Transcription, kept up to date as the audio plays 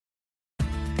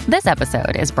This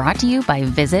episode is brought to you by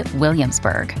Visit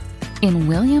Williamsburg. In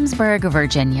Williamsburg,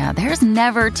 Virginia, there's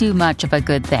never too much of a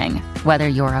good thing. Whether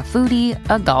you're a foodie,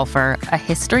 a golfer, a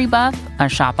history buff, a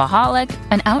shopaholic,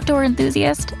 an outdoor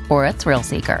enthusiast, or a thrill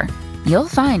seeker, you'll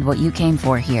find what you came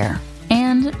for here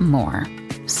and more.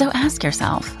 So ask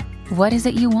yourself, what is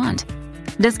it you want?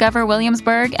 Discover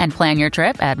Williamsburg and plan your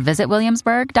trip at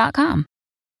visitwilliamsburg.com.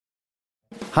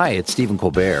 Hi, it's Stephen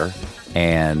Colbert,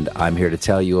 and I'm here to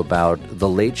tell you about The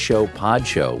Late Show Pod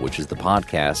Show, which is the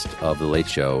podcast of The Late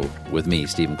Show with me,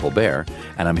 Stephen Colbert,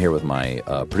 and I'm here with my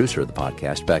producer of the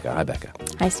podcast, Becca. Hi, Becca.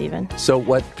 Hi, Stephen. So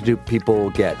what do people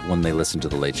get when they listen to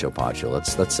The Late Show Pod Show?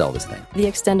 Let's sell this thing. The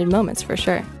extended moments, for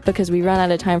sure, because we run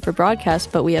out of time for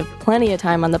broadcast, but we have plenty of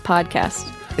time on the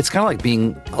podcast. It's kind of like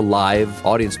being a live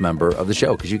audience member of the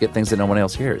show because you get things that no one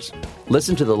else hears.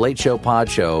 Listen to The Late Show Pod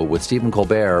Show with Stephen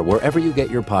Colbert wherever you get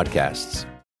your podcasts.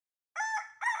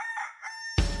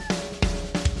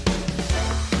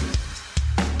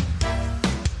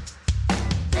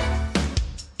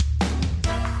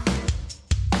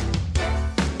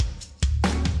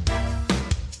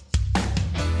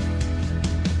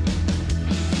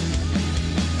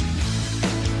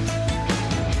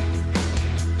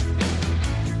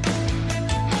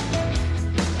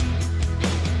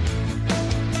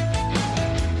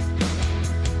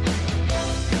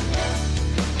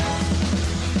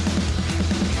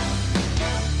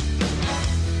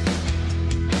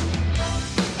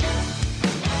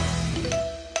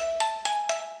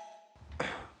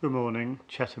 Good morning,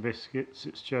 Cheddar Biscuits.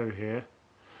 It's Joe here.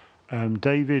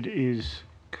 David is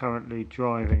currently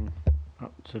driving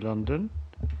up to London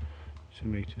to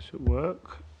meet us at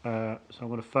work. So I'm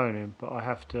going to phone him, but I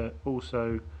have to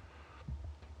also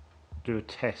do a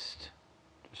test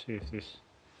to see if this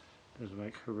doesn't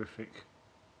make horrific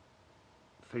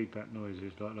feedback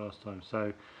noises like last time.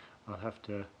 So I'll have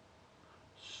to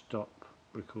stop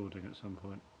recording at some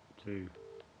point to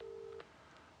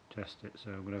test it. So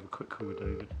I'm going to have a quick call with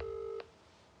David.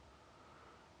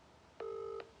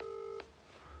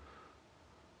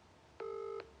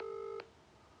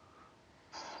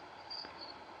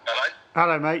 Hello?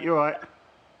 Hello, mate. You all right?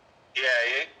 Yeah,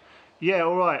 you? Yeah,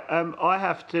 all right. I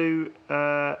have to.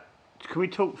 Can we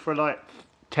talk for like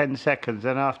 10 seconds?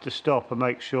 Then I have to stop and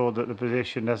make sure that the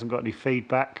position hasn't got any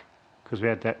feedback because we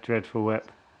had that dreadful whip.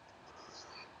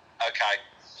 Okay.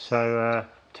 So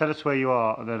tell us where you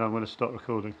are, and then I'm going to stop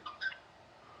recording.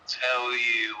 Tell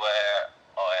you where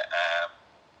I am.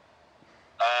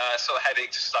 Sort of heading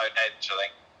to Stonehenge, I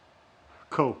think.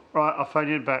 Cool. Right, I'll phone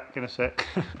you back in a sec.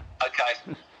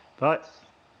 Okay. Bye.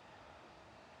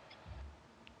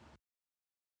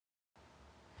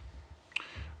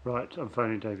 Right, I'm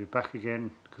phoning David back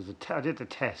again because I did the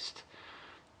test,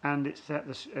 and it's that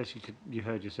as you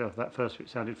heard yourself, that first bit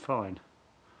sounded fine.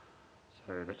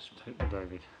 So let's take the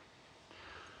David.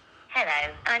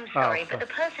 Hello, I'm sorry, but the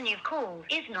person you've called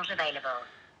is not available.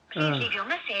 Please leave your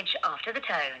message after the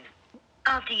tone.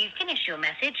 After you've finished your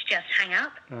message, just hang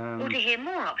up. Or to hear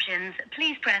more options,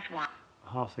 please press 1.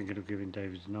 Half thinking of giving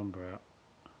David's number out.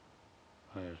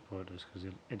 Oh, it's pointless because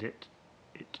he'll edit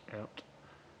it out.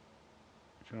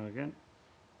 Try again.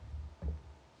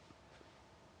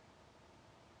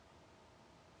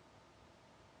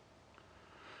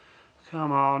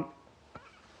 Come on.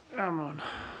 Come on.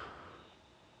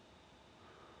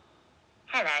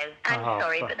 Hello, I'm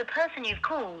sorry, but the person you've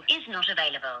called is not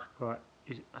available. Right.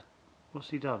 What's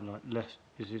he done? Like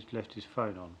left his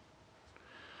phone on.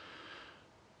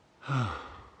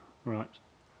 Right.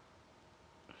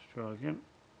 Let's try again.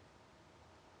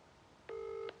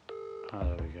 Ah,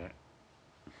 there we go.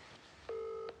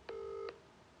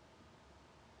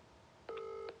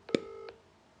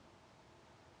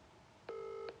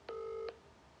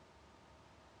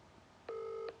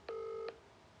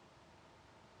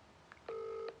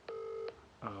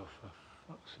 Oh, for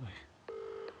fuck's sake.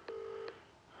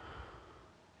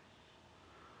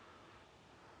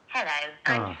 Hello,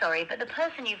 I'm sorry, but the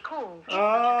person you've called is not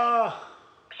available.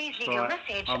 Please leave your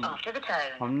message after the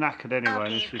tone. I'm knackered anyway. After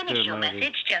you've finished your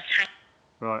message, just hang.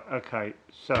 Right. Okay.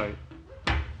 So,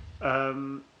 I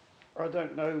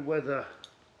don't know whether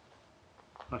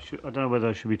I don't know whether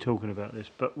I should be talking about this,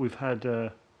 but we've had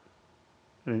an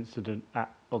incident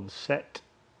on set.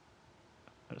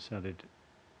 That sounded.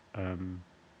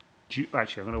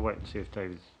 Actually, I'm going to wait and see if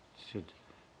David should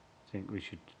think we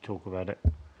should talk about it.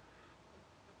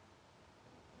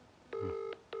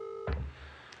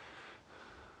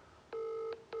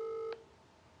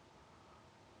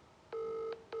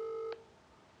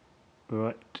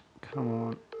 Right, come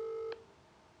on.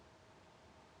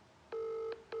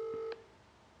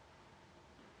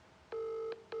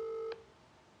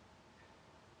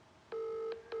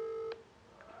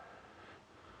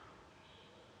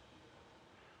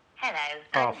 Hello.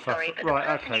 Oh, I'm sorry, but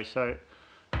right, okay, so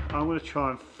I'm going to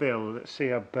try and fill. Let's see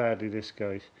how badly this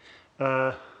goes.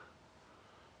 How's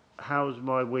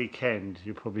my weekend?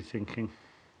 You're probably thinking.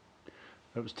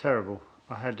 It was terrible.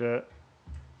 I have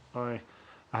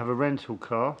a rental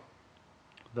car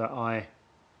that I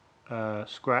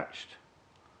scratched.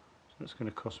 So that's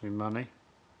going to cost me money.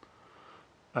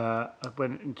 I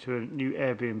went into a new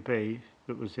Airbnb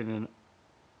that was in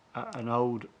an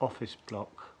old office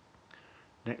block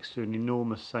next to an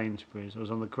enormous Sainsbury's. I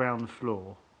was on the ground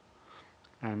floor,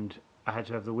 and I had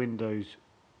to have the windows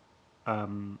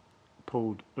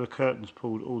pulled, the curtains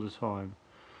pulled all the time,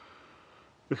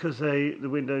 because the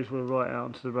windows were right out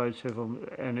onto the road, so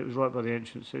and it was right by the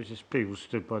entrance. So it was just people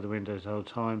stood by the windows the whole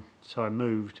time. So I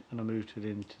moved it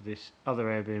into this other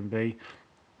Airbnb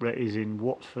that is in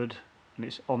Watford, and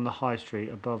it's on the high street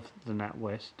above the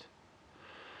NatWest.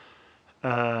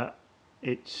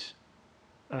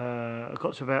 I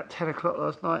got to about 10 o'clock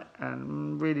last night,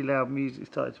 and really loud music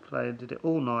started to play, and did it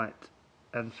all night.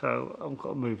 And so I've got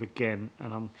to move again,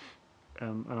 and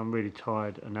I'm really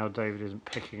tired. And now David isn't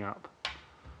picking up,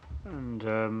 and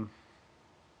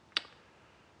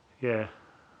yeah,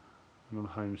 and I'm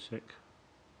homesick.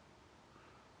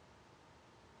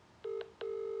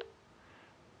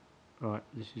 Right,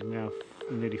 this is now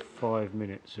nearly 5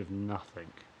 minutes of nothing.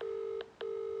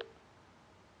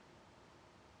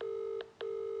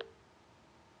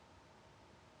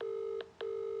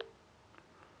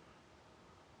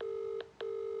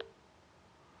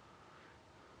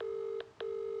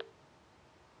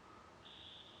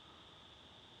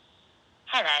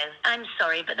 Hello. I'm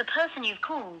sorry, but the person you've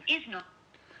called is not.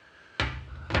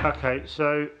 Okay,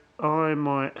 so I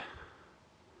might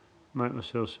make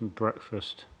myself some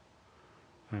breakfast,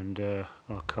 and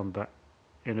I'll come back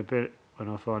in a bit when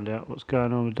I find out what's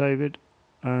going on with David.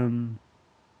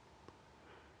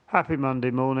 Happy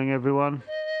Monday morning, everyone.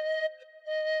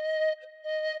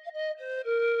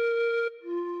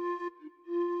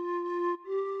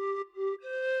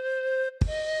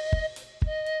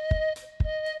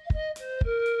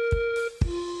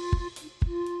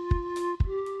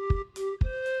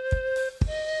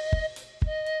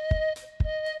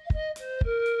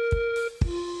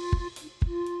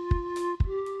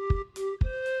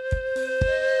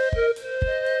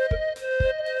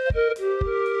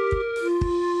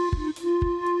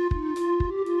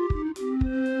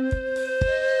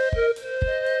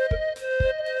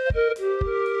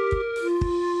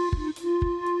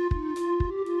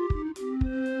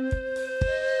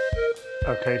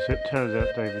 Okay, so it turns out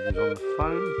David was on the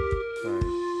phone, so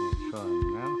we'll try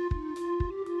him now.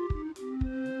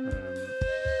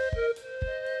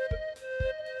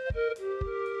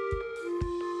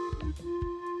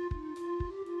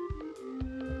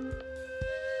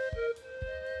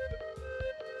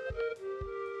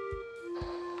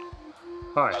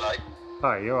 Hi. Hello.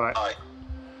 Hi, you alright? Hi.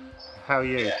 How are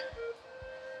you? Yeah.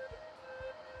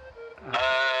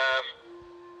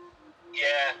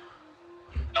 Yeah.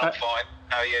 I'm fine.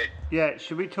 How are you? Yeah,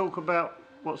 should we talk about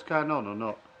what's going on or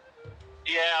not?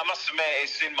 Yeah, I must admit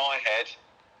it's in my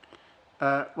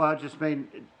head. Well, I just mean,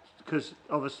 because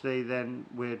obviously then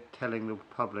we're telling the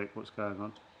public what's going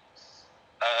on.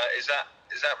 Is that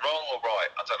wrong or right?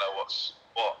 I don't know what.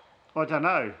 I don't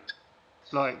know.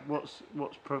 Like,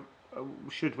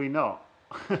 should we not?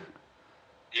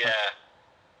 Yeah.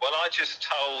 Well, I just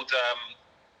told.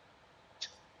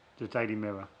 The Daily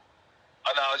Mirror.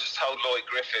 I just told Lloyd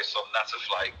Griffiths on Natter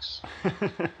Flakes.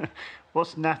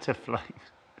 What's Natter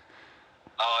Flakes?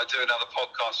 Oh, I do another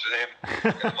podcast with him.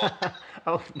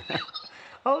 Oh, no.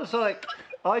 I was like,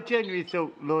 I genuinely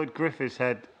thought Lloyd Griffiths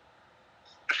had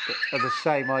the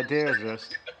same idea as us,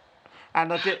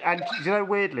 and you know,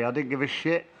 weirdly, I didn't give a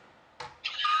shit.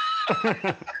 No,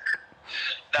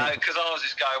 because I was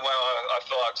just going, well, I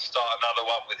thought I'd start another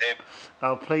one with him.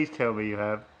 Oh, please tell me you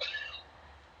have.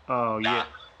 Oh, Nah, yeah.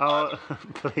 Oh,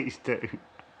 please do.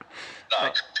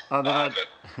 No,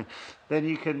 Then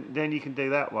you can do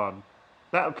that one.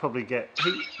 That would probably get.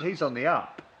 He's on the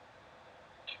up.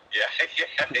 Yeah.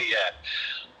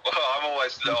 Well, I'm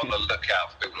always on the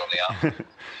lookout for people on the up.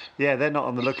 Yeah, they're not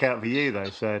on the lookout for you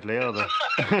though, sadly, are they?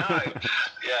 No.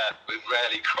 Yeah, we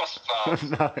rarely cross paths.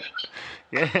 No.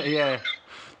 Yeah.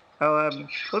 Oh,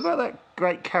 what about that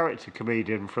great character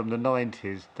comedian from the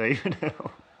 90s, David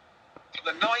Hill? From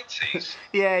the 90s?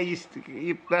 Yeah,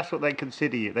 that's what they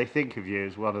consider you. They think of you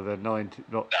as one of the 90s.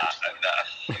 No.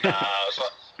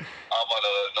 I'm one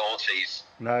of the noughties.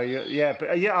 No, yeah,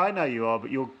 I know you are,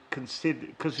 but you're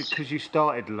considered because you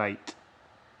started late.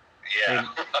 Yeah.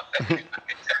 Okay.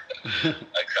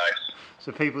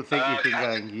 So people think you've been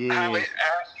going years.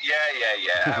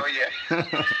 Yeah. How are you?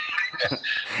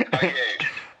 How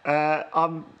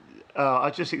are you? I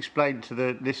just explained to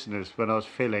the listeners when I was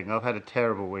filling. I've had a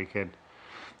terrible weekend.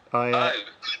 I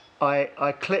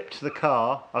clipped the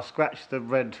car. I scratched the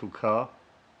rental car.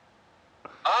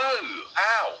 Oh,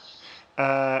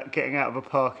 ow! Getting out of a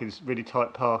really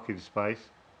tight parking space.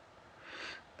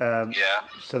 Yeah.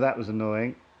 So that was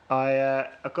annoying. I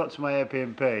got to my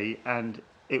Airbnb and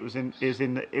it was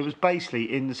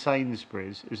basically in the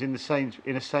Sainsbury's. It was in a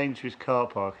Sainsbury's car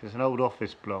park. It's an old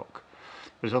office block.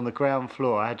 It was on the ground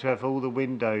floor. I had to have all the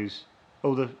windows,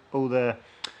 all the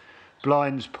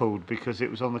blinds pulled because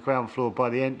it was on the ground floor by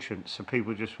the entrance. So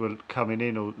people just were coming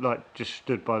in or like just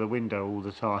stood by the window all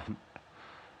the time.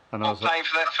 And I was paying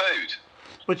for their food.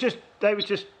 Well, they were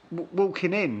just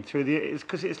walking in through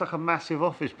because it's like a massive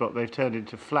office block. They've turned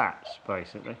into flats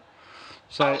basically.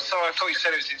 So, oh, sorry, I thought you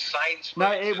said it was in Sainsbury's.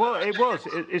 No, it was.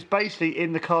 It's basically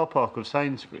in the car park of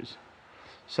Sainsbury's.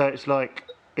 So it's like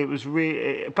it was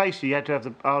really basically you had to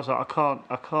have I was like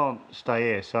I can't stay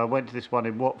here. So I went to this one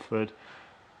in Watford,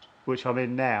 which I'm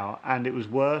in now, and it was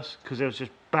worse because there was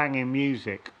just banging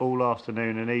music all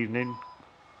afternoon and evening.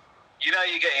 You know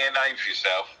you're getting a name for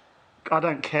yourself. I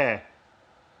don't care.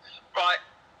 Right.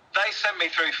 They sent me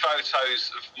through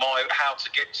photos of how to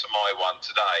get to my one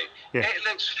today. Yeah. It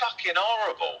looks fucking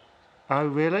horrible. Oh,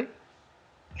 really?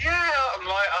 Yeah, I'm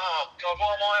like, oh, God,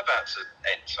 what am I about to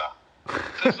enter?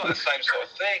 It's like the same sort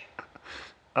of thing.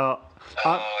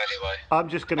 Anyway. I'm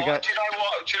just going to go... Do you know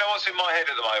what? Do you know what's in my head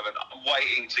at the moment? I'm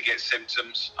waiting to get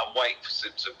symptoms. I'm waiting for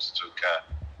symptoms to occur.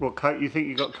 What, you think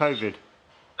you got COVID?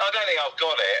 I don't think I've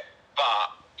got it,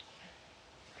 but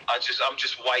I'm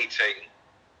just waiting.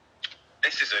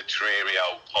 This is a dreary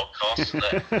old podcast, isn't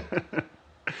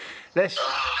it?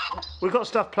 We've got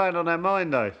stuff playing on our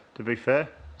mind, though, to be fair.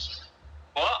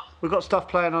 What? We've got stuff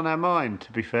playing on our mind,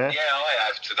 to be fair. Yeah, I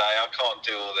have today. I can't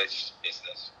do all this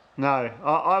business. No,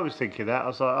 I was thinking that. I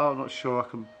was like, I'm not sure I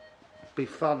can be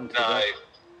fun today.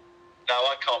 No,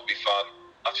 I can't be fun.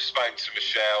 I've just spoken to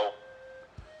Michelle.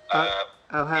 I've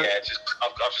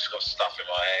just got stuff in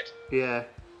my head.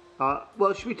 Yeah.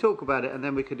 Well, should we talk about it and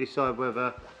then we can decide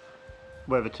whether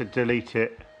to delete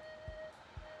it?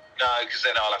 No, because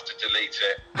then I'll have to delete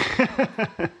it.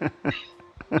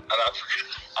 And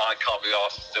I can't be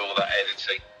asked to do all that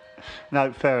editing.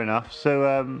 No, fair enough.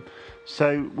 So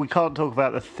we can't talk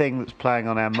about the thing that's playing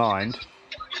on our mind.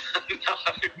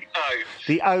 No.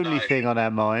 The only thing on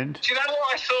our mind. Do you know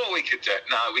what I thought we could do?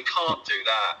 No, we can't do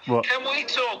that. What? Can we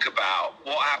talk about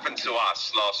what happened to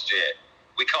us last year?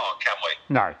 We can't, can we?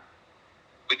 No.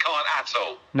 We can't at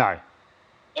all. No.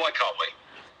 Why can't we?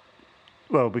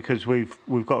 Well, because we've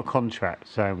got a contract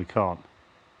saying we can't.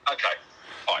 Okay,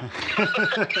 fine.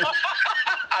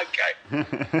 Okay.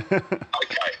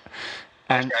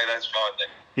 And, okay, that's fine then.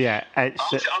 Yeah. I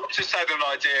just had an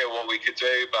idea what we could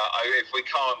do, but if we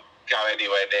can't go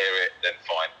anywhere near it, then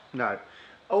fine. No.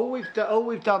 All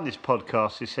we've done this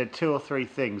podcast is said 2 or 3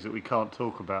 things that we can't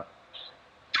talk about.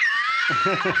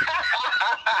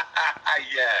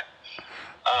 Yeah.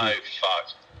 Oh,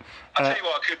 fuck. I'll tell you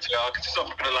what I could do. I could stop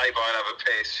at a lay-by and have a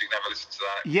piss. You can have a listen to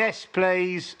that. Yes,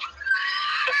 please.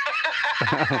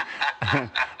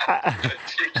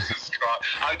 Jesus Christ.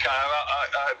 Okay,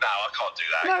 no, I can't do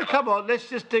that. No, come on. Let's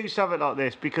just do something like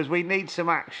this because we need some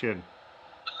action.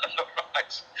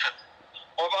 Right.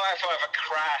 What about if I have a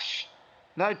crash?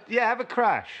 No, yeah, have a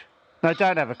crash. No,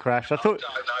 don't have a crash. I thought. No,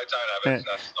 don't have it.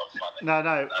 That's not funny.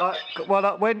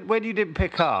 No. When you didn't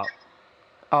pick up,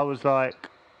 I was like,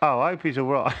 oh, I hope he's all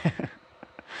right.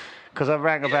 Because I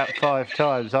rang about 5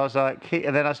 times. I was like,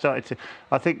 and then I started to.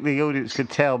 I think the audience could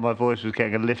tell my voice was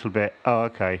getting a little bit. Oh,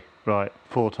 okay, right,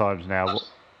 4 times now. What,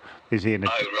 is he in a?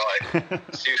 Oh, right.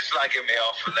 So you slagging me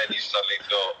off, and then you suddenly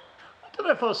thought. I don't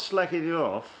know if I was slagging you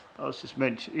off. I was just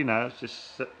I was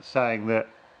just saying that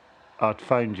I'd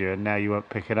phoned you and now you weren't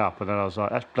picking up, and then I was like,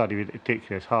 that's bloody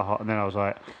ridiculous, ha ha. And then I was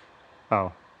like,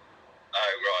 oh.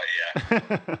 Oh, right,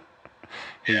 yeah.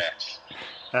 Yeah.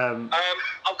 I've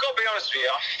got to be honest with you.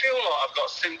 I feel like I've got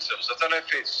symptoms. I don't know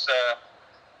if it's.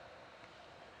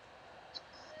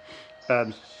 I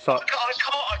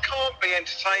can't be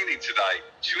entertaining today.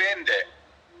 Should we end it?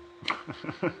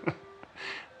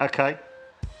 Okay.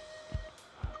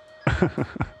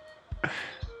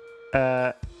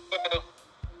 Well,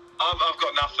 I've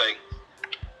got nothing.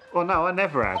 Well, no, I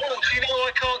never have. Oh, do you know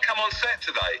I can't come on set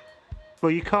today?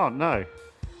 Well, you can't. No.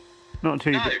 Not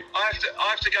until you. No, I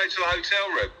have to go to the hotel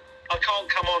room. I can't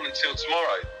come on until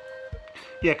tomorrow.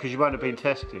 Yeah, because you won't have been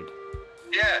tested.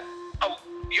 Yeah. Oh,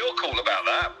 you're cool about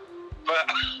that, but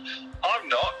I'm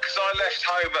not because I left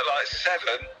home at like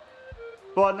 7.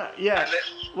 Well, no, yeah.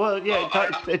 Well, yeah.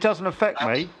 It doesn't affect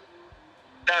me.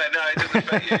 No, it doesn't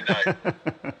affect you,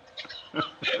 no.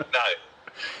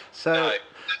 No.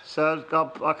 So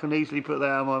I can easily put that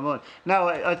out of my mind. No,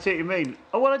 I see what you mean.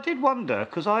 Oh, well, I did wonder,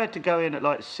 because I had to go in at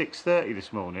like 6:30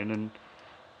 this morning, and...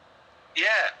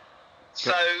 Yeah.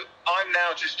 So I'm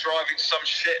now just driving some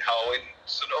shithole in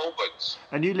St Albans.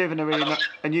 And you live in a really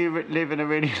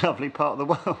lovely part of the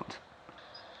world.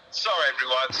 Sorry,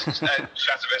 everyone.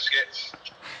 Chatter Biscuits.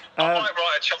 I might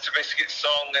write a Chatter Biscuits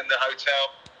song in the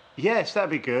hotel. Yes, that'd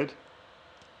be good.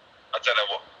 I don't know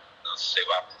what. Let's see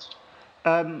what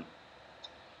happens.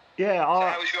 Yeah. So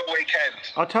how was your weekend?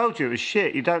 I told you it was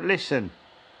shit. You don't listen.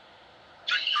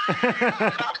 No,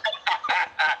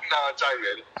 I don't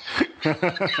really.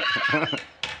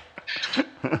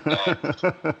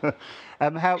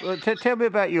 Tell me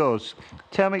about yours.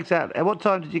 Tell me exactly. What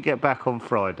time did you get back on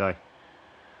Friday?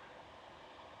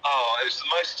 Oh, it was the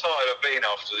most tired I've been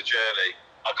after the journey.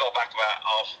 I got back about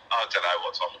I don't know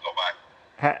what time I got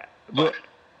back.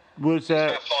 Was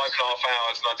about 5.5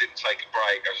 hours, and I didn't take a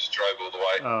break. I just drove all the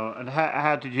way. Oh, and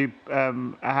how did you?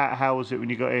 How was it when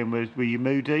you got in? Were you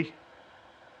moody?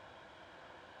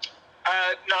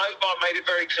 No, but I made it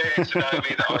very clear to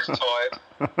Naomi that I was tired.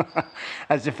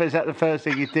 Is that the first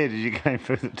thing you did as you came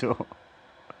through the door?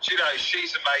 Do you know,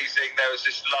 she's amazing. There was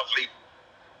this lovely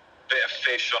bit of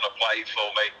fish on a plate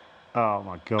for me. Oh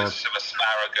my God! With some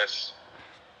asparagus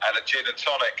and a gin and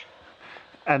tonic.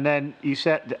 And then you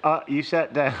sat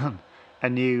down,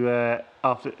 and you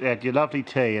after you had your lovely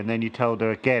tea, and then you told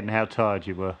her again how tired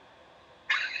you were.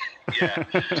 Yeah.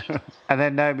 And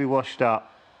then Naomi washed up.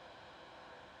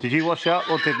 Did you wash up,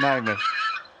 or did Naomi?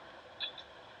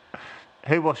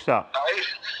 Who washed up?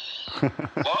 No.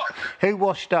 What? Who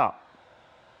washed up?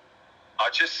 I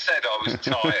just said I was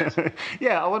tired.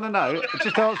 Yeah, I want to know.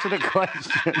 Just answer the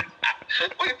question.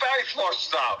 We both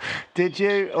washed up. Did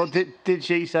you, or did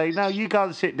she say, no, you go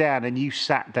and sit down, and you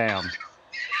sat down?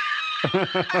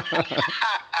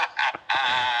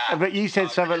 But you said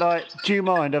something like, do you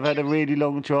mind, I've had a really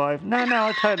long drive? No,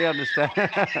 I totally understand.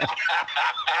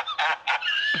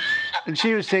 And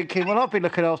she was thinking, well, I've been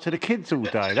looking after the kids all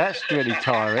day. That's really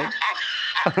tiring.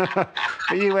 But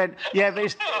you went, yeah,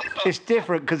 but it's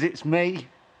different because it's me.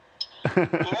 Will we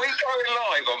go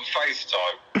live on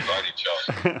FaceTime, by any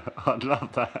chance? I'd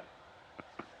love that.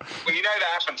 Well, you know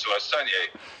that happened to us, don't you?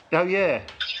 Oh, yeah.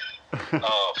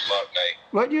 Oh, fuck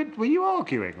me. Were you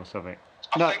arguing or something?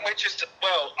 I think we're just...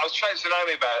 Well, I was trying to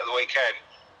Naomi about it the weekend.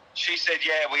 She said,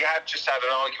 yeah, we had just had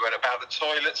an argument about the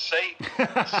toilet seat.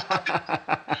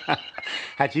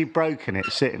 Had you broken it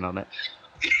sitting on it?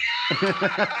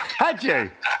 Had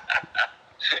you?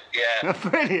 Yeah.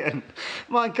 Brilliant.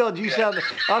 My God, you sound...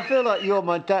 I feel like you're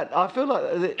my dad. I feel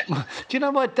like... Do you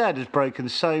know my dad has broken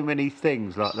so many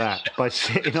things like that by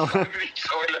sitting on... So many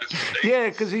toilet seats. Yeah,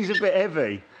 because he's a bit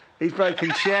heavy. He's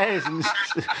broken chairs and...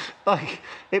 Like,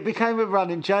 it became a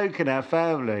running joke in our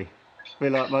family. We're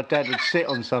like, my dad would sit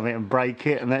on something and break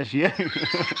it, and that's you. That's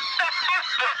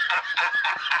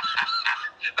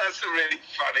a really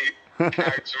funny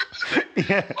characteristic.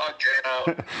 Yeah. Fucking hell.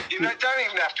 You know, don't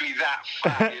even have to be that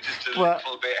fat. You're just a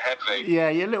little bit heavy. Yeah,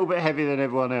 you're a little bit heavier than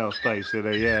everyone else,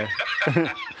 basically, yeah.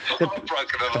 I've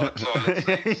broken a lot of toilet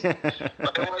seats. Yeah.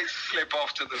 I always slip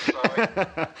off to the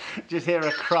side. Just hear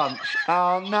a crunch.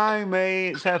 Oh, no, me,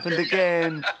 it's happened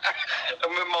again.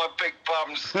 And with my big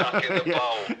bum stuck in the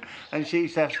bowl. And she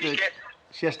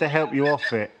has to help you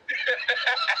off it.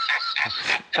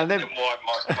 And then wipe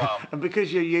my bum. And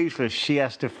because you're useless, she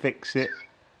has to fix it.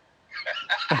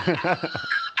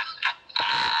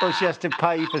 Or she has to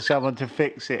pay for someone to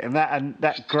fix it, and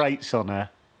that grates on her.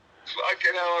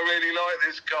 Fucking hell, I really like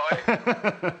this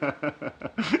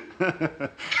guy.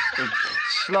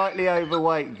 Slightly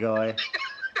overweight guy.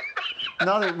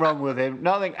 Nothing wrong with him.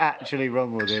 Nothing actually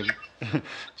wrong with him.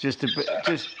 Just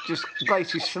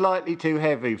basically slightly too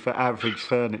heavy for average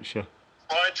furniture.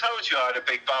 Well, I told you I had a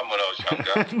big bum when I was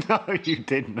younger. No, you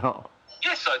did not.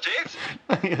 Yes, I did.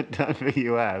 I don't think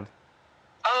you have.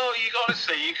 Oh, you got to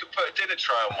see. You could put a dinner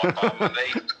tray on my bum and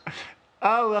eat.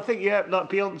 Oh, I think you have, like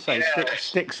Beyonce. Yeah.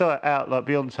 Sticks out like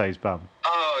Beyonce's bum.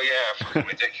 Oh, yeah. Fucking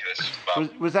ridiculous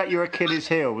bum. Was that your Achilles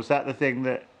heel? Was that the thing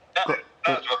that... That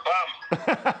was my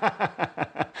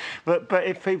bum. But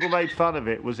if people made fun of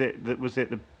it, was it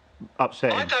the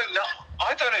upsetting? I don't know.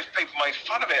 I don't know if people made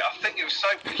fun of it. I think it was so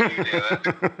peculiar.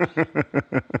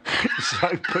 So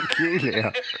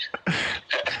peculiar.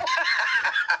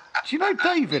 Do you know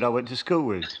David I went to school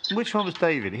with? Which one was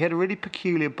David? He had a really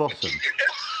peculiar bottom.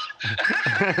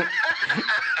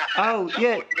 Oh,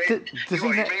 yeah. Does he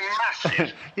mean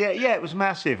massive? Yeah, it was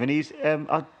massive. And he's,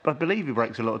 I believe he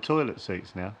breaks a lot of toilet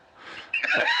seats now.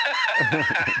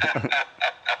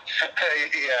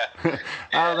 Yeah.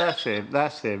 Oh, that's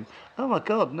him. Oh my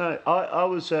God, no! I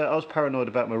was paranoid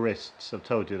about my wrists. I've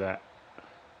told you that.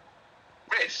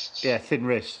 Wrists? Yeah, thin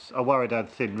wrists. I worried I had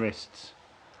thin wrists.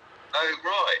 Oh,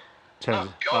 right.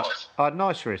 Oh, God. I had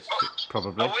nice wrists,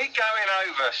 probably. Are we going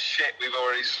over shit we've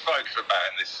already spoken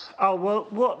about in this? Oh, well,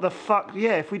 what the fuck?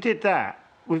 Yeah, if we did that,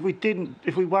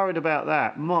 if we worried about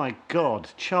that, my God,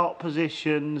 chart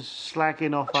positions,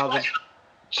 slagging off others.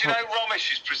 Do you know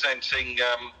Romesh is presenting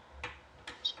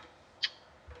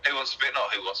Who Wants to Be a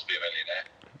Millionaire?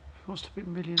 Who Wants to Be a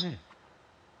Millionaire?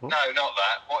 What? No, not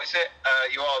that. What is it?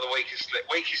 You Are the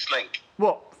Weakest Link.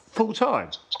 What, full time?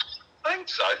 I think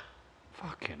so.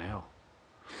 Fucking hell.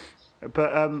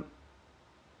 But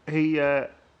he's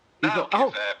not. Give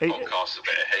their podcast a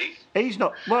bit of heat. He's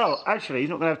not. Well, actually, he's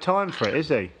not going to have time for it, is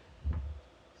he?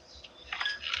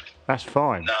 That's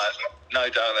fine. No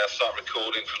doubt they'll start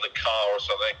recording from the car or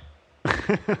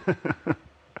something.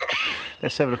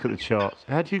 Let's have a look at the charts.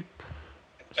 How do you?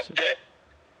 Let's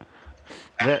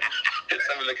have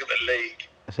a look at the league.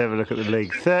 Let's have a look at the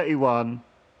league. 31.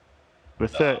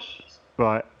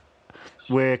 Right.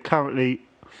 We're currently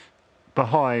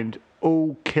behind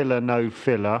All Killer No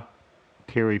Filler,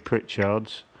 Kiri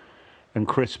Pritchard's, and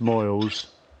Chris Moyles.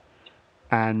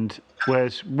 And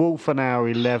where's Wolf an Hour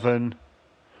 11,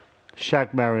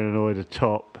 Shag Marinoid a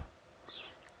top,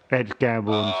 Ed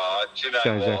Gamble and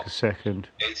James Eck a second.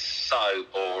 It's so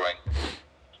boring.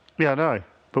 Yeah, I know,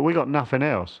 but we got nothing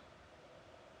else.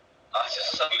 I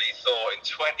just suddenly thought in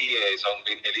 20 years I'm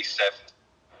going to be nearly 70.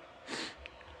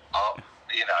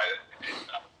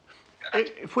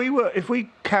 If we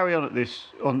carry on at this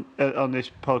on this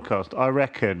podcast, I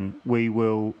reckon we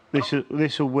will.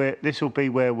 This will be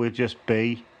where we'll just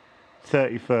be,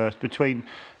 31st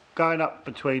going up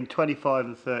between 25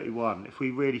 and 31. If we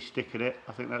really stick at it,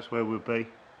 I think that's where we'll be.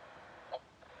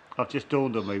 I've just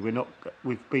dawned on me.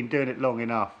 We've been doing it long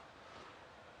enough.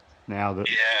 Now that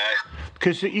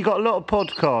because you got a lot of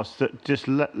podcasts that just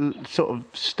sort of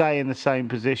stay in the same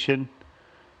position.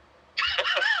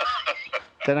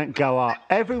 They don't go up.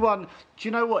 Everyone, do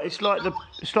you know what? It's like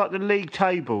the league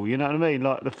table. You know what I mean?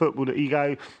 Like the football that you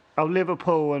go,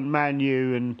 Liverpool and Man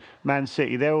U and Man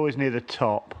City. They're always near the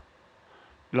top.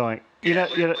 Like we're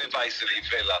basically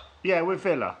Villa. Yeah, we're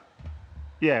Villa.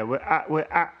 Yeah, we're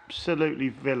absolutely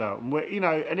Villa. And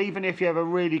and even if you have a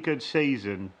really good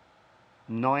season,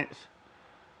 9th.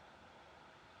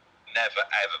 Never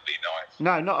ever be 9th.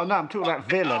 No, I'm talking about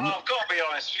Villa. I've got to be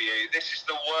honest with you. This is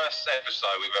the worst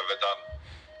episode we've ever done.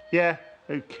 Yeah,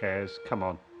 who cares? Come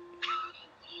on.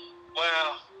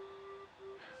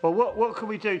 Well, what can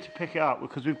we do to pick it up?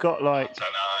 Because we've got like. I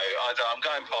don't know. I'm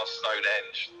going past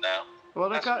Stonehenge now. Well,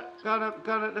 let's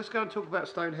go and talk about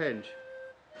Stonehenge.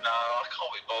 No, I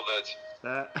can't be bothered.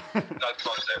 Go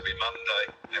past every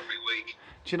Monday, every week.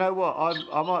 Do you know what?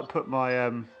 I might put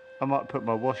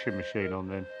my washing machine on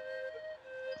then.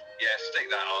 Yeah, stick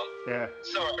that on. Yeah.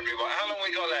 Sorry, everyone. How long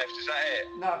we got left? Is that it?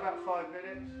 No, about 5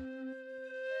 minutes.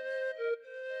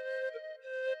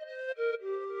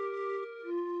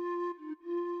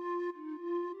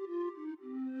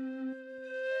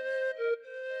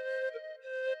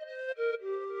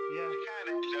 Yeah. We can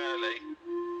end early.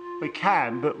 We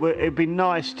can, but it'd be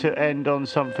nice to end on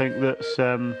something that's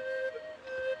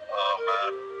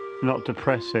not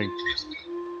depressing.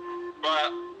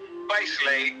 Well,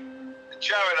 basically,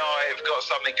 Joe and I have got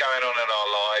something going on in our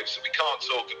lives that we can't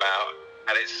talk about,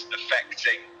 and it's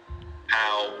affecting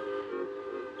how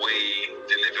we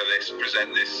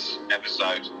present this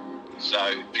episode. So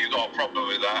if you've got a problem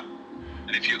with that,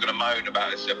 and if you're going to moan about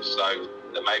this episode,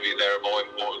 then maybe there are more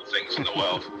important things in the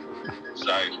world.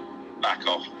 So back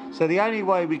off. So the only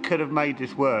way we could have made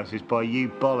this worse is by you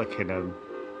bollocking them.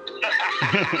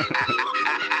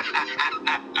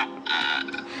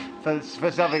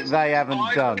 for something they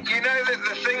haven't done. You know,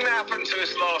 the thing that happened to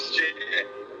us last year,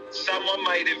 someone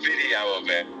made a video of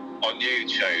it on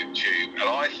YouTube, and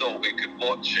I thought we could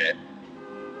watch it.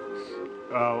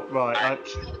 Oh, right. I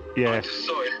just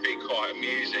thought it'd be quite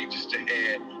amusing just to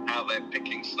hear how they're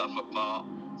picking stuff apart,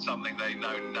 something they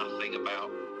know nothing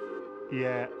about.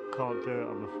 Yeah, can't do it,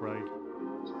 I'm afraid.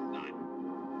 No.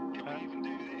 Can we even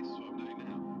do this, what I'm doing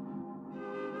now?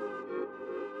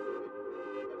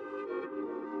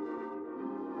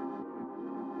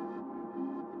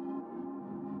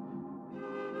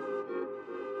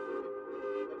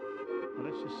 Well,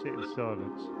 let's just sit in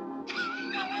silence.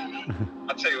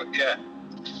 I'll tell you what, yeah.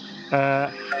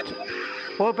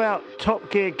 What about Top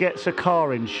Gear gets a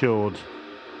car insured?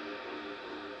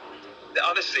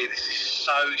 Honestly, this is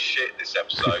so shit, this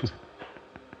episode.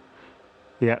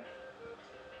 Yeah.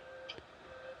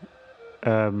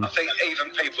 I think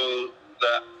even people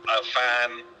that are a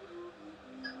fan,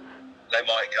 they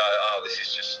might go, "Oh, this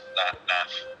is just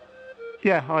naff."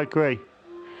 Yeah, I agree.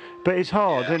 But it's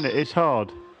hard, isn't it? It's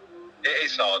hard. It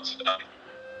is hard to know.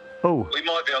 Oh. We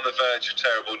might be on the verge of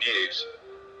terrible news.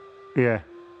 Yeah.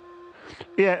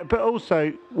 Yeah, but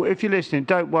also, if you're listening,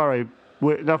 don't worry.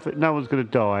 No one's going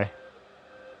to die.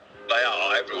 They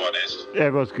are. Everyone is.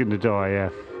 Everyone's going to die, yeah.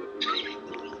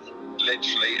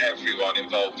 Literally everyone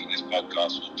involved in this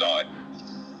podcast will die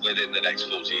within the next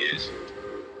 40 years.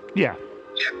 Yeah.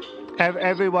 Yeah.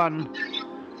 Everyone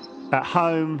at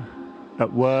home,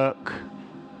 at work.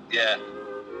 Yeah.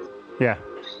 Yeah.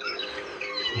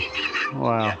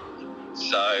 Wow. Yeah.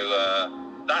 So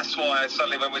that's why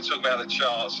suddenly when we're talking about the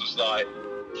charts, I was like,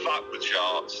 fuck the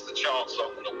charts. The charts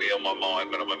aren't going to be on my mind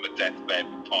when I'm on my deathbed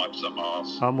and pipes up my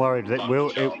arse. I'm worried that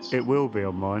it will be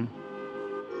on mine.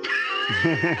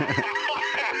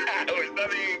 There's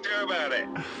nothing you can do about it.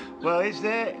 Well, is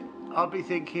there? I'll be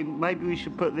thinking maybe we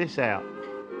should put this out.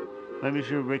 Maybe we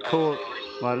should record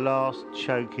my last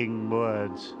choking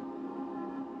words.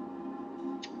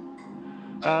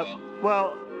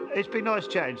 Well, it's been nice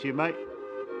chatting to you, mate.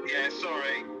 Yeah,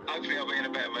 sorry. Hopefully I'll be in a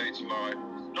better mood tomorrow.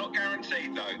 Not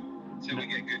guaranteed, though, until we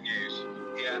get good news.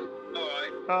 Yeah. All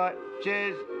right. All right.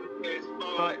 Cheers. Cheers.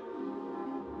 Bye.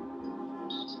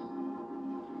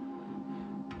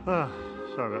 Oh,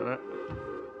 sorry about that.